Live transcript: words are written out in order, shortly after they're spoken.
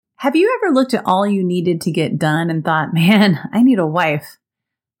Have you ever looked at all you needed to get done and thought, man, I need a wife?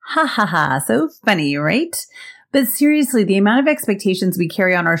 Ha ha ha, so funny, right? But seriously, the amount of expectations we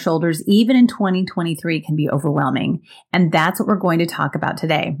carry on our shoulders, even in 2023, can be overwhelming. And that's what we're going to talk about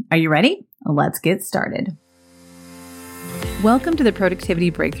today. Are you ready? Let's get started. Welcome to the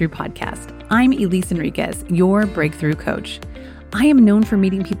Productivity Breakthrough Podcast. I'm Elise Enriquez, your breakthrough coach. I am known for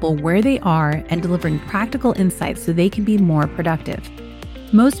meeting people where they are and delivering practical insights so they can be more productive.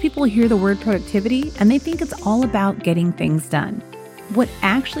 Most people hear the word productivity and they think it's all about getting things done. What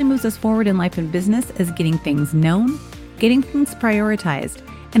actually moves us forward in life and business is getting things known, getting things prioritized,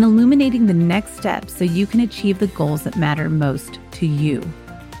 and illuminating the next steps so you can achieve the goals that matter most to you.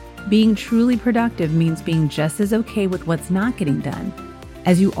 Being truly productive means being just as okay with what's not getting done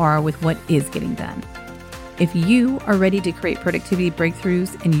as you are with what is getting done. If you are ready to create productivity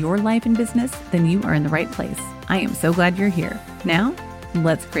breakthroughs in your life and business, then you are in the right place. I am so glad you're here. Now,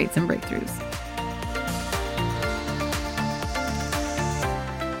 let's create some breakthroughs.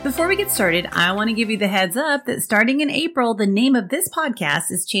 Before we get started, I want to give you the heads up that starting in April, the name of this podcast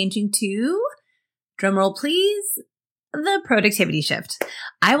is changing to, drumroll please, The Productivity Shift.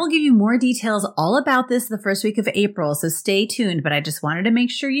 I will give you more details all about this the first week of April, so stay tuned, but I just wanted to make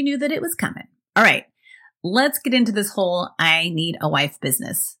sure you knew that it was coming. All right, let's get into this whole I need a wife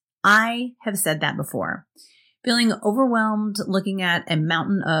business. I have said that before. Feeling overwhelmed, looking at a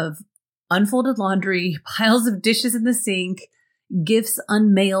mountain of unfolded laundry, piles of dishes in the sink, gifts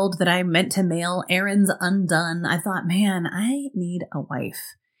unmailed that I meant to mail, errands undone. I thought, man, I need a wife.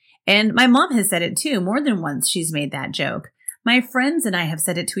 And my mom has said it too. More than once, she's made that joke. My friends and I have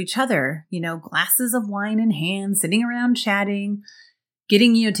said it to each other, glasses of wine in hand, sitting around chatting,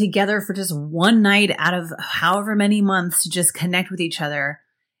 getting together for just one night out of however many months to just connect with each other,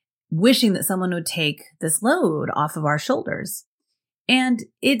 wishing that someone would take this load off of our shoulders. And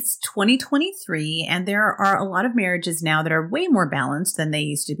it's 2023, and there are a lot of marriages now that are way more balanced than they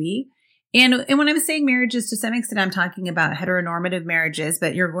used to be. And when I'm saying marriages, to some extent, I'm talking about heteronormative marriages,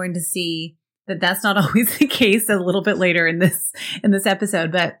 but you're going to see that that's not always the case a little bit later in this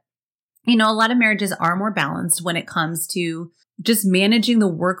episode. But, a lot of marriages are more balanced when it comes to just managing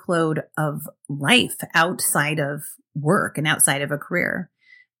the workload of life outside of work and outside of a career.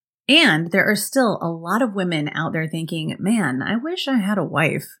 And there are still a lot of women out there thinking, man, I wish I had a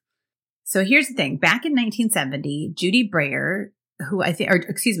wife. So here's the thing. Back in 1970, Judy Brady, who I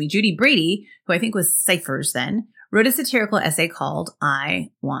think was Cypher's then, wrote a satirical essay called I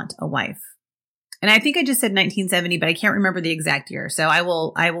Want a Wife. And I think I just said 1970, but I can't remember the exact year. So I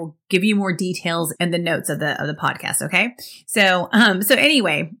will give you more details in the notes of the podcast. Okay. So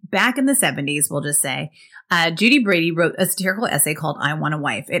anyway, back in the 70s, we'll just say, Judy Brady wrote a satirical essay called I Want a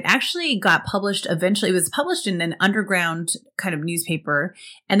Wife. It actually got published eventually. It was published in an underground kind of newspaper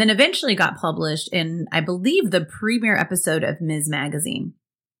and then eventually got published in, I believe, the premiere episode of Ms. Magazine.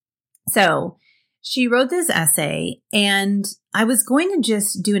 So she wrote this essay and I was going to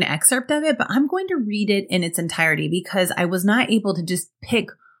just do an excerpt of it, but I'm going to read it in its entirety because I was not able to just pick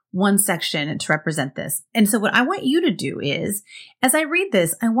one section to represent this. And so what I want you to do is, as I read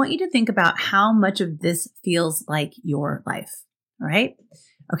this, I want you to think about how much of this feels like your life. All right?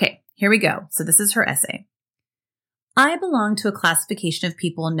 Okay, here we go. So this is her essay. I belong to a classification of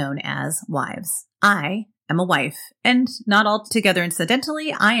people known as wives. I am a wife, and not altogether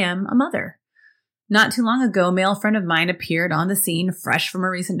incidentally, I am a mother. Not too long ago, a male friend of mine appeared on the scene fresh from a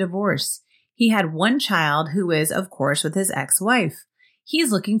recent divorce. He had one child who is, of course, with his ex-wife.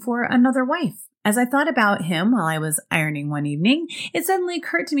 He's looking for another wife. As I thought about him while I was ironing one evening, it suddenly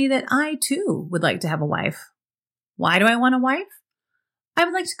occurred to me that I, too, would like to have a wife. Why do I want a wife? I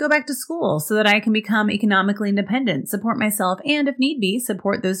would like to go back to school so that I can become economically independent, support myself, and, if need be,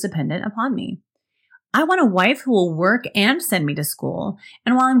 support those dependent upon me. I want a wife who will work and send me to school.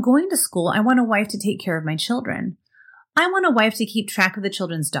 And while I'm going to school, I want a wife to take care of my children. I want a wife to keep track of the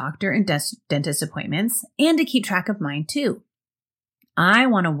children's doctor and dentist appointments and to keep track of mine, too. I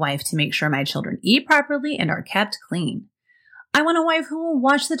want a wife to make sure my children eat properly and are kept clean. I want a wife who will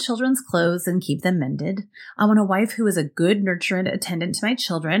wash the children's clothes and keep them mended. I want a wife who is a good, nurturing attendant to my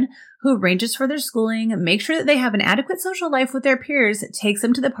children, who arranges for their schooling, makes sure that they have an adequate social life with their peers, takes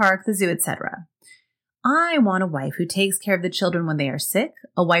them to the park, the zoo, etc. I want a wife who takes care of the children when they are sick,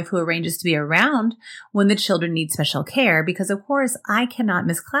 a wife who arranges to be around when the children need special care, because of course I cannot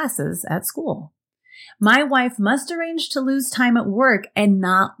miss classes at school. My wife must arrange to lose time at work and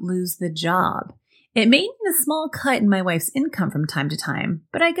not lose the job. It may mean a small cut in my wife's income from time to time,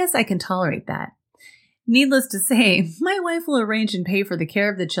 but I guess I can tolerate that. Needless to say, my wife will arrange and pay for the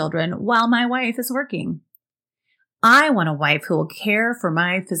care of the children while my wife is working. I want a wife who will care for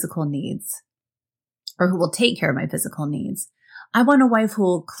my physical needs, or who will take care of my physical needs. I want a wife who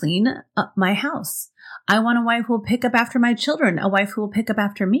will clean up my house. I want a wife who will pick up after my children, a wife who will pick up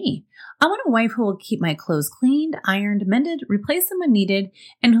after me. I want a wife who will keep my clothes cleaned, ironed, mended, replace them when needed,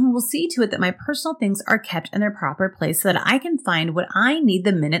 and who will see to it that my personal things are kept in their proper place so that I can find what I need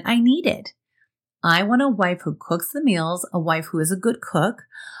the minute I need it. I want a wife who cooks the meals, a wife who is a good cook.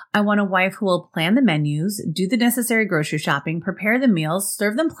 I want a wife who will plan the menus, do the necessary grocery shopping, prepare the meals,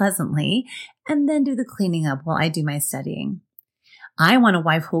 serve them pleasantly, and then do the cleaning up while I do my studying. I want a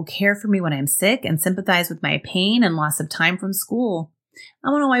wife who will care for me when I'm sick and sympathize with my pain and loss of time from school. I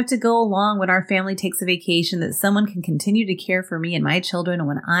want a wife to go along when our family takes a vacation, that someone can continue to care for me and my children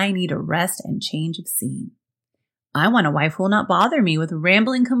when I need a rest and change of scene. I want a wife who will not bother me with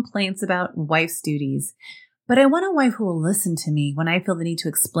rambling complaints about wife's duties. But I want a wife who will listen to me when I feel the need to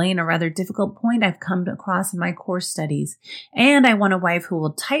explain a rather difficult point I've come across in my course studies. And I want a wife who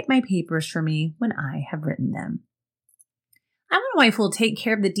will type my papers for me when I have written them. I want a wife who will take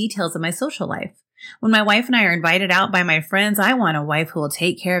care of the details of my social life. When my wife and I are invited out by my friends, I want a wife who will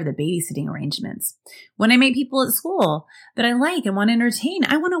take care of the babysitting arrangements. When I meet people at school that I like and want to entertain,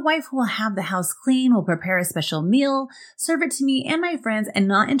 I want a wife who will have the house clean, will prepare a special meal, serve it to me and my friends, and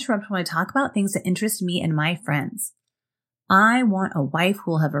not interrupt when I talk about things that interest me and my friends. I want a wife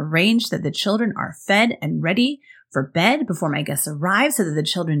who will have arranged that the children are fed and ready for bed before my guests arrive so that the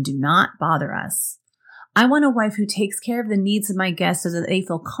children do not bother us. I want a wife who takes care of the needs of my guests so that they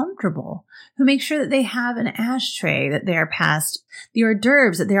feel comfortable, who makes sure that they have an ashtray, that they are passed the hors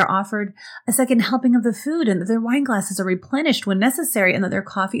d'oeuvres, that they are offered a second helping of the food, and that their wine glasses are replenished when necessary, and that their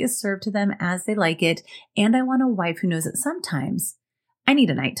coffee is served to them as they like it. And I want a wife who knows that sometimes I need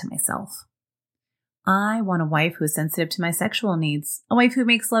a night to myself. I want a wife who is sensitive to my sexual needs, a wife who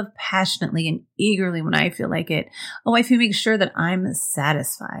makes love passionately and eagerly when I feel like it, a wife who makes sure that I'm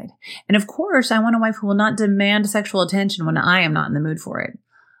satisfied. And of course, I want a wife who will not demand sexual attention when I am not in the mood for it.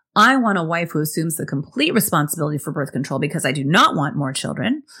 I want a wife who assumes the complete responsibility for birth control because I do not want more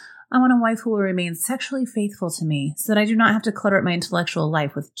children. I want a wife who will remain sexually faithful to me so that I do not have to clutter up my intellectual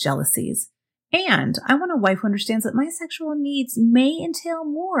life with jealousies. And I want a wife who understands that my sexual needs may entail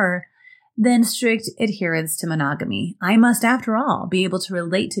more than strict adherence to monogamy. I must, after all, be able to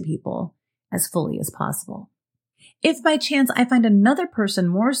relate to people as fully as possible. If by chance I find another person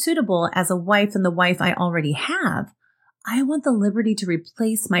more suitable as a wife than the wife I already have, I want the liberty to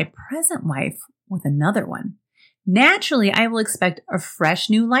replace my present wife with another one. Naturally, I will expect a fresh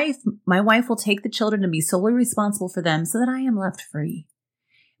new life. My wife will take the children and be solely responsible for them so that I am left free.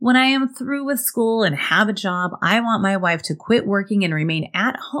 When I am through with school and have a job, I want my wife to quit working and remain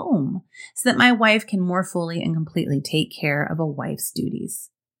at home so that my wife can more fully and completely take care of a wife's duties.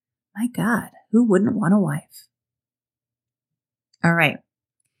 My God, who wouldn't want a wife? All right.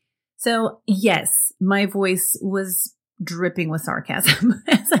 So yes, my voice was dripping with sarcasm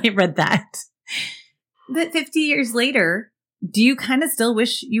as I read that. But 50 years later, do you kind of still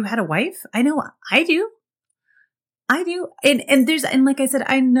wish you had a wife? I know I do. I do. And like I said,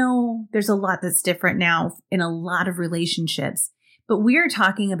 I know there's a lot that's different now in a lot of relationships, but we are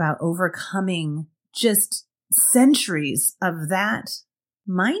talking about overcoming just centuries of that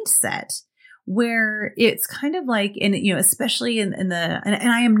mindset where it's kind of like, especially in the,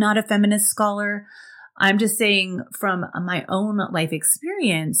 and I am not a feminist scholar. I'm just saying from my own life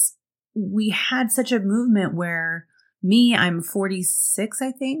experience, we had such a movement where I'm 46,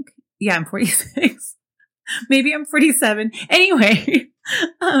 I think. Yeah, I'm 46. Maybe I'm 47. Anyway,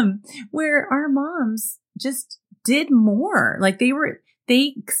 where our moms just did more. Like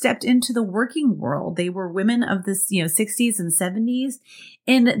they stepped into the working world. They were women of this, 60s and 70s,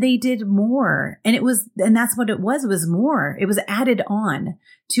 and they did more. And that's what it was more. It was added on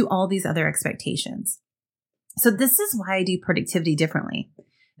to all these other expectations. So this is why I do productivity differently.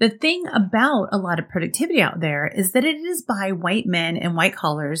 The thing about a lot of productivity out there is that it is by white men and white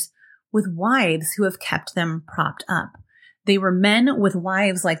collars with wives who have kept them propped up. They were men with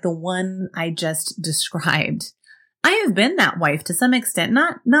wives like the one I just described. I have been that wife to some extent,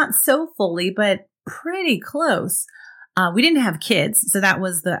 not so fully, but pretty close. We didn't have kids, so that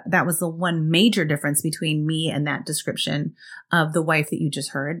was the one major difference between me and that description of the wife that you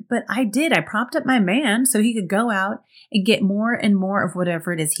just heard. But I propped up my man so he could go out and get more and more of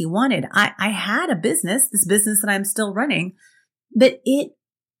whatever it is he wanted. I had a business, this business that I'm still running, but it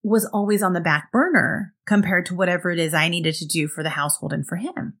was always on the back burner compared to whatever it is I needed to do for the household and for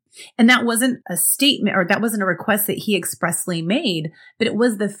him. And that wasn't a statement, or that wasn't a request that he expressly made, but it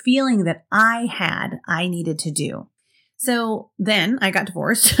was the feeling that I needed to do. So then I got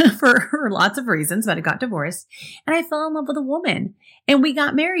divorced for lots of reasons, but I got divorced and I fell in love with a woman and we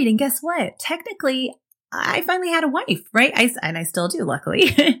got married. And guess what? Technically, I finally had a wife, right? I still do,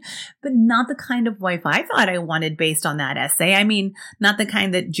 luckily, but not the kind of wife I thought I wanted based on that essay. I mean, not the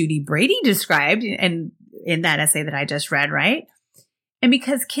kind that Judy Brady described in that essay that I just read, right? And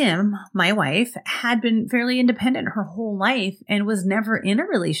because Kim, my wife, had been fairly independent her whole life and was never in a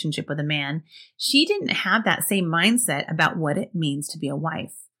relationship with a man, she didn't have that same mindset about what it means to be a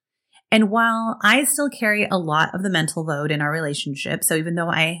wife. And while I still carry a lot of the mental load in our relationship, so even though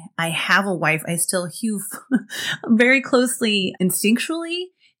I have a wife, I still hew very closely instinctually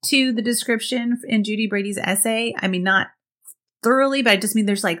to the description in Judy Brady's essay. I mean, not thoroughly, but I just mean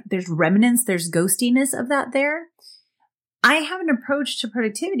there's remnants, there's ghostiness of that there. I have an approach to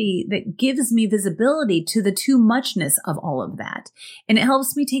productivity that gives me visibility to the too muchness of all of that. And it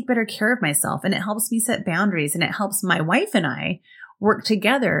helps me take better care of myself, and it helps me set boundaries, and it helps my wife and I work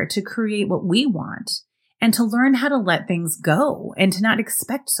together to create what we want and to learn how to let things go and to not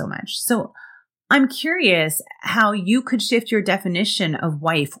expect so much. So I'm curious how you could shift your definition of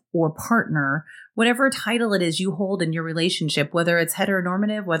wife or partner, whatever title it is you hold in your relationship, whether it's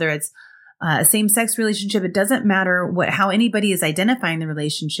heteronormative, whether it's a same-sex relationship. It doesn't matter how anybody is identifying the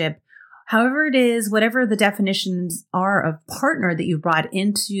relationship. However it is, whatever the definitions are of partner that you brought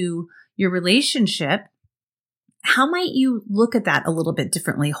into your relationship, how might you look at that a little bit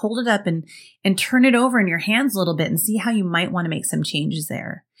differently? Hold it up and turn it over in your hands a little bit and see how you might want to make some changes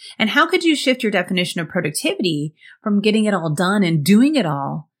there. And how could you shift your definition of productivity from getting it all done and doing it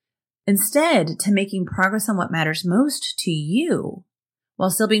all instead to making progress on what matters most to you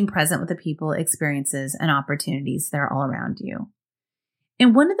while still being present with the people, experiences, and opportunities that are all around you?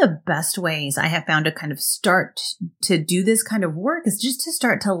 And one of the best ways I have found to kind of start to do this kind of work is just to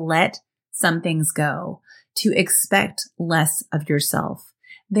start to let some things go, to expect less of yourself.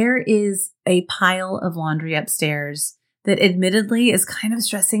 There is a pile of laundry upstairs that admittedly is kind of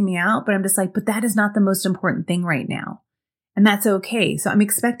stressing me out, but I'm just like, but that is not the most important thing right now. And that's okay. So I'm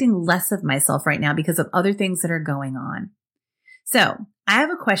expecting less of myself right now because of other things that are going on. So I have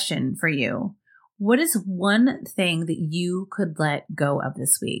a question for you. What is one thing that you could let go of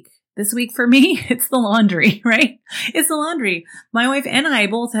this week? This week for me, it's the laundry, right? It's the laundry. My wife and I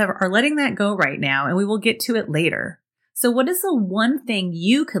both are letting that go right now, and we will get to it later. So what is the one thing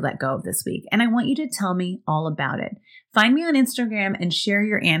you could let go of this week? And I want you to tell me all about it. Find me on Instagram and share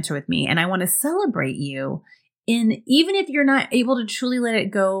your answer with me. And I want to celebrate you even if you're not able to truly let it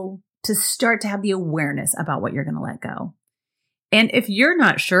go, to start to have the awareness about what you're going to let go. And if you're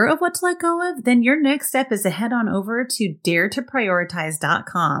not sure of what to let go of, then your next step is to head on over to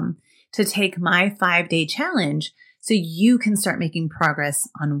daretoprioritize.com to take my 5-day challenge so you can start making progress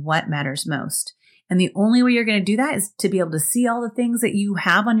on what matters most. And the only way you're going to do that is to be able to see all the things that you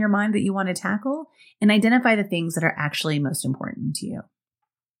have on your mind that you want to tackle and identify the things that are actually most important to you.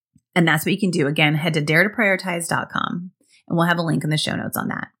 And that's what you can do. Again, head to daretoprioritize.com and we'll have a link in the show notes on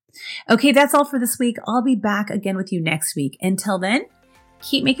that. Okay, that's all for this week. I'll be back again with you next week. Until then,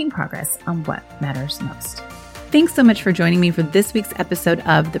 keep making progress on what matters most. Thanks so much for joining me for this week's episode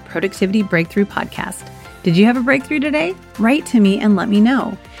of the Productivity Breakthrough Podcast. Did you have a breakthrough today? Write to me and let me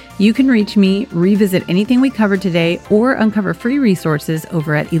know. You can reach me, revisit anything we covered today, or uncover free resources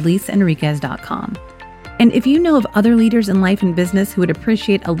over at EliseEnriquez.com. And if you know of other leaders in life and business who would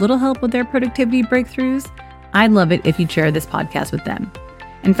appreciate a little help with their productivity breakthroughs, I'd love it if you'd share this podcast with them.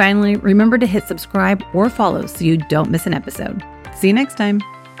 And finally, remember to hit subscribe or follow so you don't miss an episode. See you next time.